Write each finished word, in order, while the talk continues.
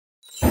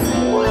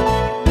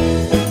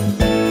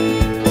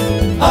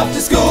After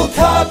School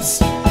Cubs!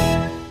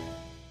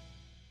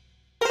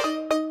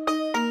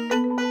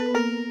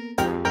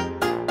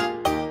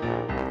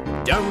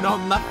 Down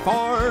on the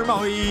farm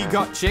I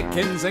got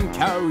chickens and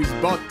cows,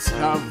 but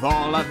of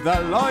all of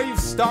the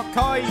livestock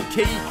I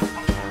keep,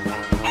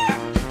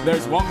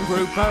 there's one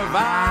group of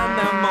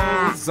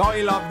animals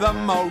I love the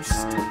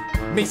most,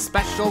 me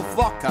special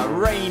flock of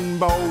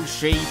rainbow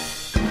sheep.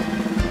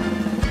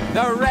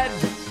 They're red,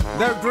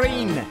 they're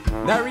green,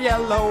 they're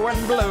yellow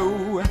and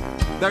blue,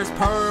 there's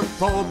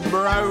purple,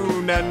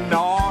 brown and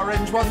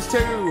orange ones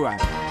too,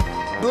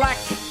 black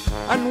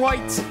and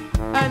white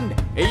and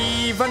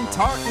even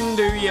tartan.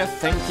 Do you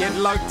think you'd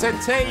like to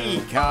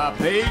take a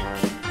peek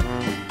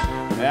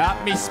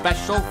at me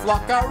special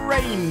flock of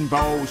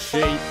rainbow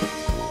sheep?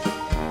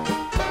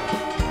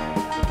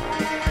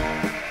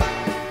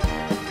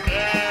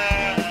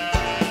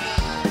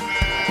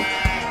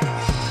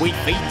 We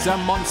feed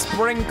them on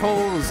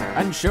sprinkles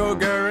and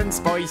sugar and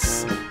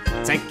spice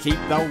to keep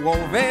the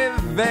wool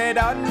vivid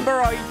and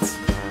bright.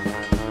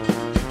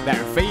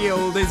 Their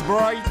field is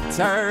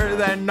brighter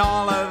than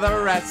all of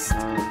the rest,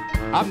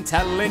 I'm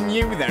telling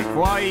you they're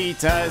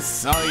quite a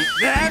sight.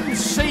 Them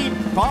sheep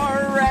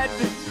are red,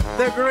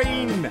 they're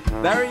green,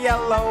 they're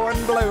yellow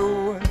and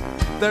blue,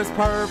 there's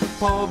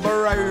purple,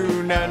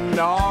 brown and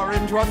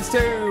orange ones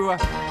too,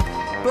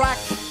 black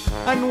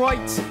and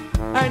white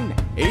and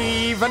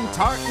even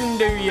tartan.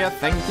 Do you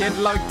think you'd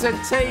like to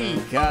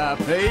take a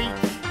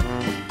peek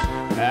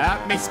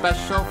at me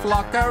special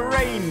flock of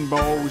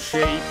rainbow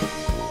sheep?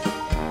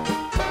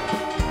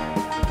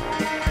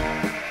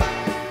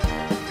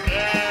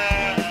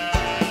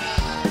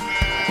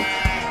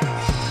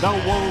 The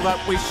wool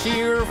that we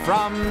shear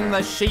from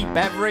the sheep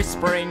every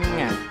spring,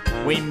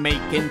 we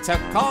make into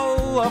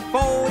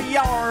colourful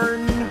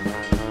yarn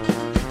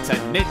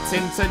to knit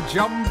into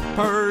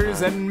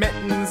jumpers and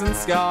mittens and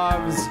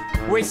scarves.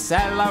 We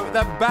sell out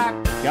the back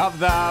of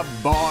the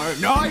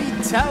barn. I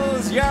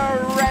tells you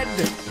red,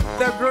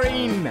 they're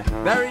green,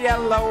 they're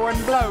yellow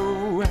and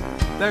blue,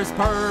 there's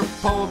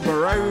purple,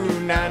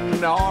 brown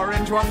and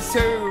orange ones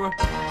too,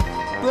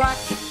 black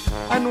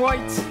and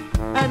white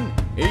and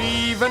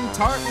even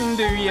tartan.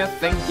 Do you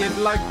think you'd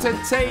like to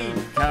take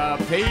a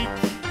peek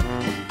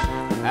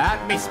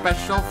at me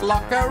special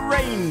flock of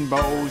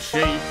rainbow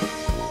sheep?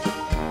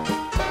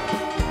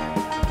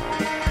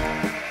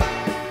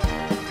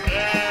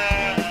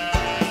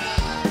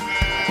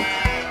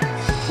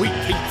 We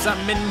keep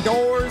them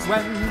indoors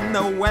when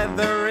the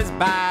weather is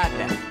bad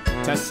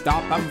to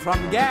stop them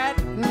from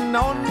getting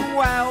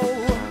unwell.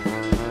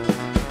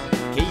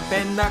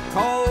 Keeping the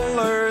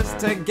colours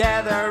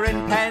together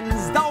in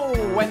pens, though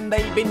when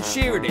they've been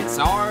sheared it's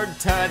hard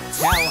to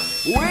tell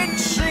which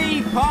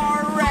sheep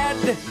are red,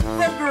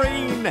 they're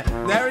green,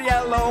 they're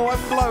yellow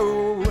and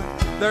blue,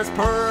 there's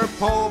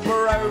purple,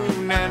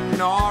 brown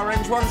and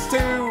orange ones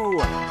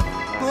too,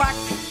 black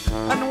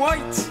and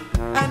white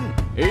and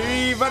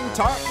even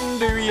tartan.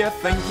 Do you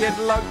think you'd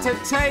like to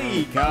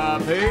take a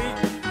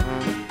peek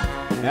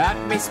at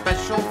me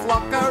special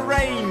flock of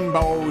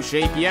rainbow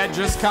sheep? You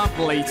just can't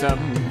beat 'em.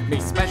 Me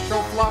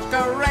special flock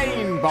of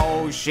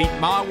rainbow sheep,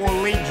 my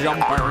woolly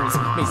jumpers,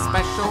 me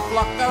special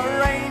flock of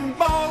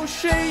rainbow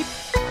sheep.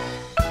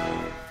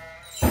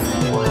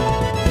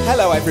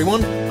 Hello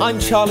everyone, I'm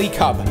Charlie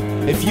Cub.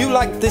 If you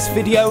liked this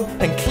video,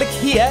 then click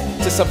here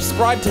to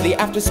subscribe to the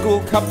After School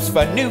Cubs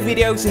for new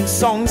videos and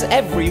songs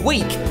every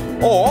week.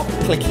 Or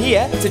click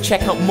here to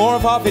check out more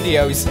of our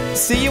videos.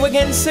 See you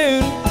again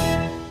soon!